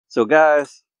So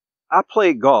guys, I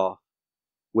played golf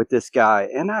with this guy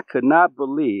and I could not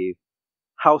believe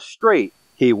how straight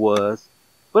he was.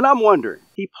 But I'm wondering,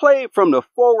 he played from the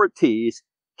forward tees.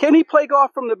 Can he play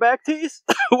golf from the back tees?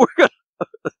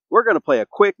 We're gonna play a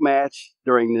quick match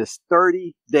during this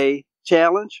 30-day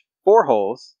challenge. 4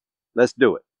 holes. Let's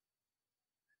do it.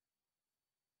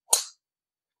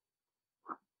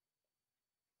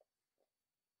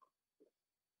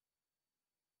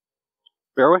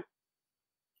 Fairway?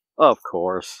 Of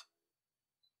course.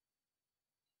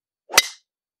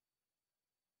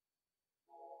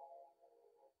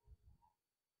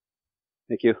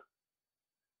 Thank you.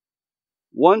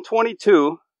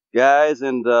 122, guys,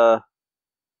 and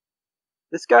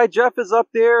this guy Jeff is up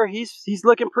there. He's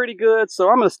looking pretty good, so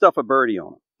I'm gonna stuff a birdie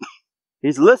on him.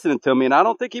 He's listening to me, and I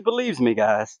don't think he believes me,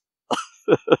 guys.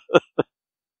 It's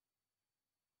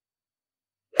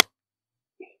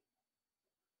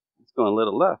going a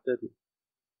little left, isn't it?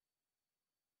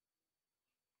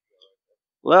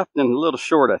 Left and a little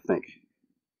short, I think.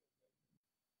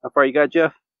 How far you got,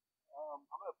 Jeff? I'm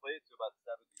gonna play it to about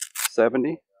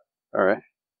 70. 70? All right.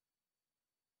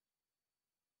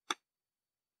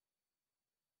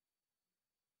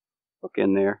 Look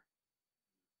in there.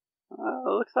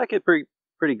 Looks like it's pretty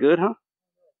good, huh?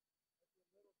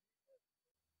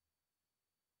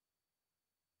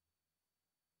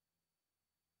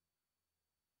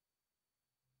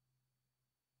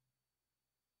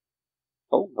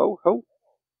 Oh.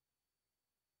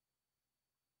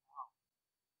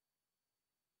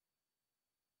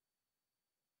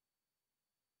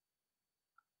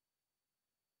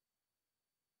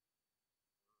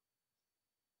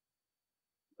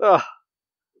 Ugh.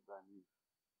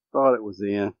 Thought it was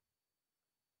in.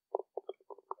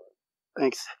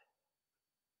 Thanks.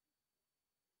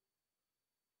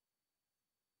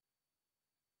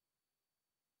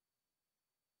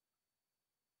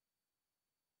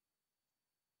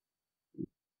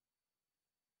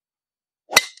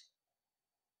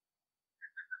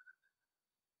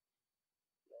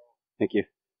 Thank you.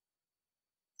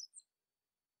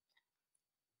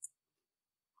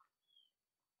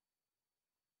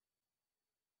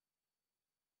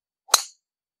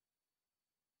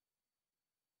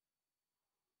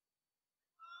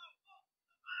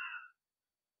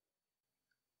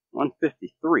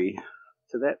 $153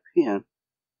 to that pin.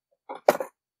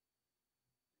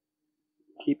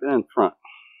 Keep it in front.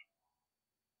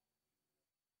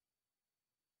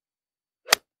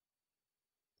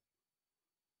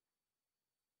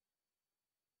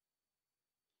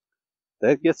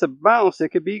 That gets a bounce. It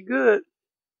could be good.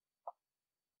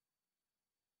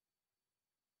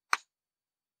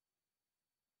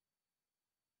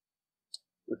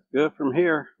 Looks good from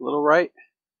here. A little right.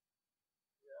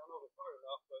 Yeah, I don't know if it's hard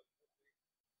enough, but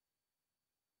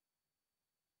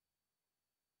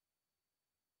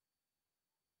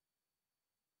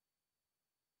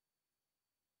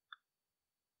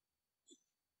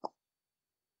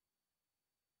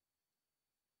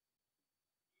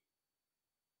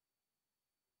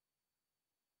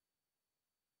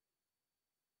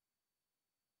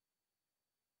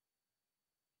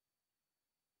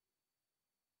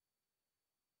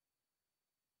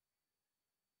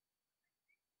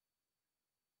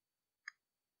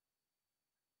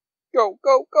Go.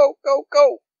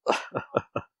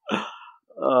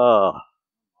 Oh,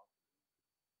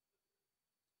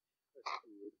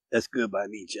 that's good by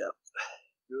me, Jeff.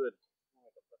 good.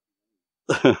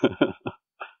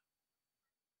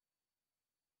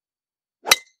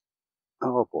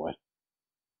 Oh boy.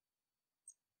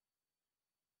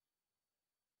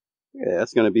 Yeah,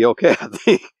 that's going to be okay, I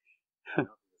think.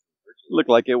 Looked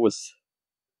like it was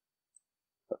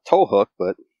a toe hook,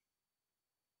 but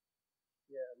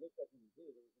Yeah, it looked like when you did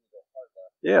it was gonna go hard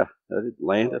left. yeah, that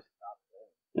landed.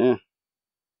 Yeah.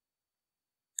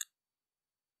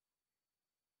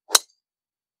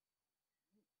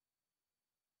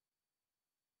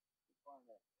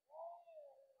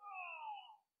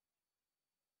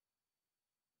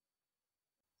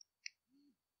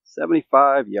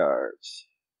 $75 yards.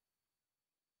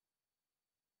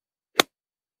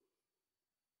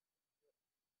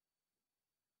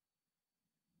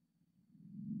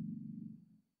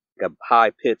 A high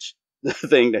pitch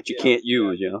thing that you can't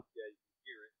use, you know. Yeah, you can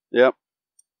hear it. Yep.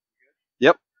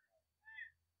 Yep.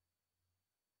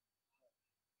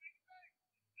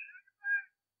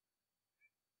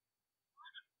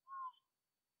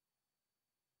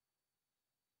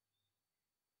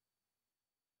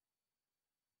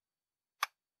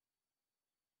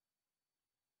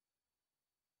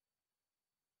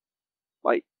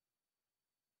 Light.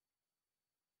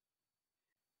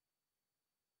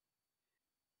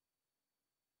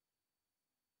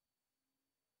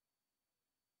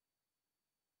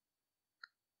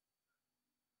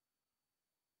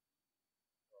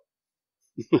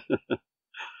 And,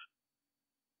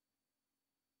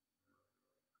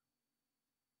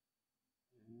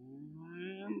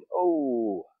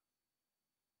 oh.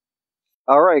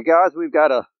 All right, guys, we've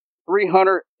got a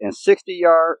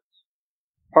 360-yard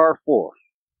par 4.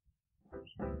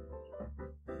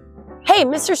 Hey,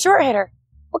 Mr. Short Hitter,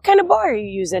 what kind of ball are you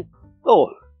using?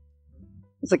 Oh,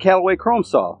 it's a Callaway Chrome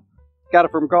Saw. Got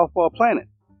it from Golf Ball Planet.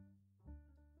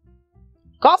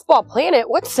 Golf Ball Planet?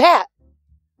 What's that?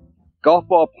 Golf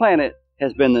Ball Planet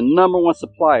has been the #1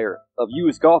 supplier of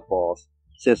used golf balls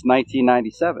since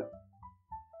 1997.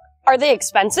 Are they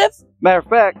expensive? Matter of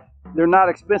fact, they're not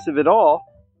expensive at all,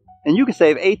 and you can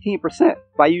save 18%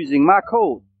 by using my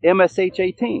code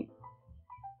MSH18.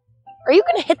 Are you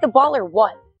going to hit the ball or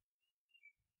what?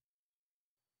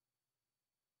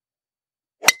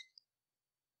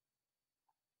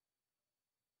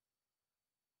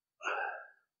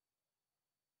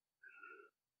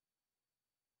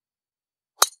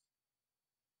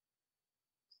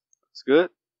 It's good.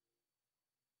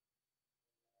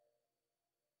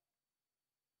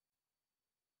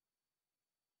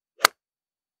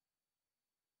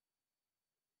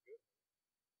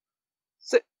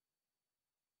 Sit.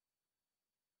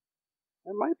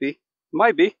 It might be.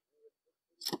 Might be.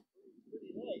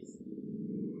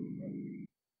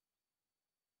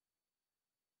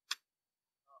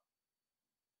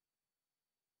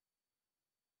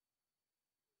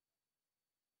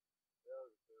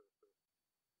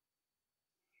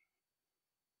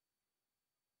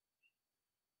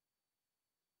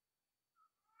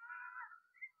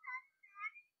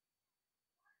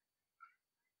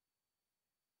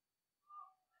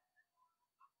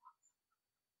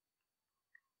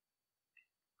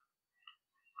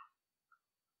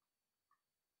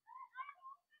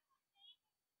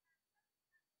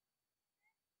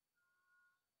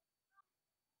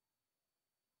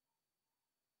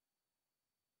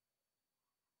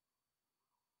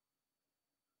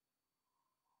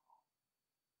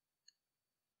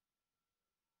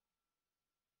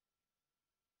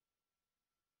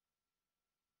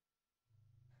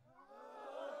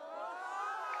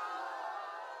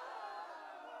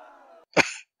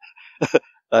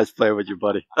 Nice playing with you,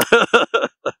 buddy.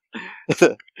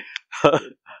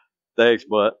 Thanks,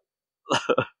 bud.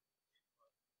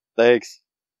 Thanks.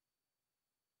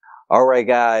 All right,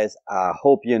 guys. I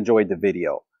hope you enjoyed the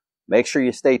video. Make sure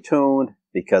you stay tuned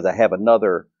because I have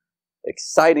another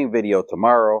exciting video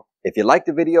tomorrow. If you like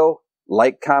the video,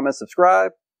 like, comment,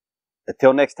 subscribe.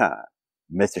 Until next time,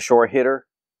 Mr. Short Hitter,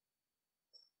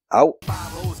 out. 5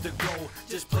 holes to go,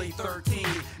 just play 13.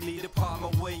 Need a palm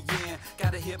away in,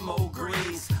 gotta hit more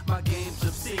greens. My game's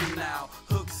obscene now,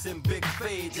 hooks and big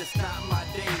fades, it's not my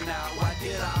day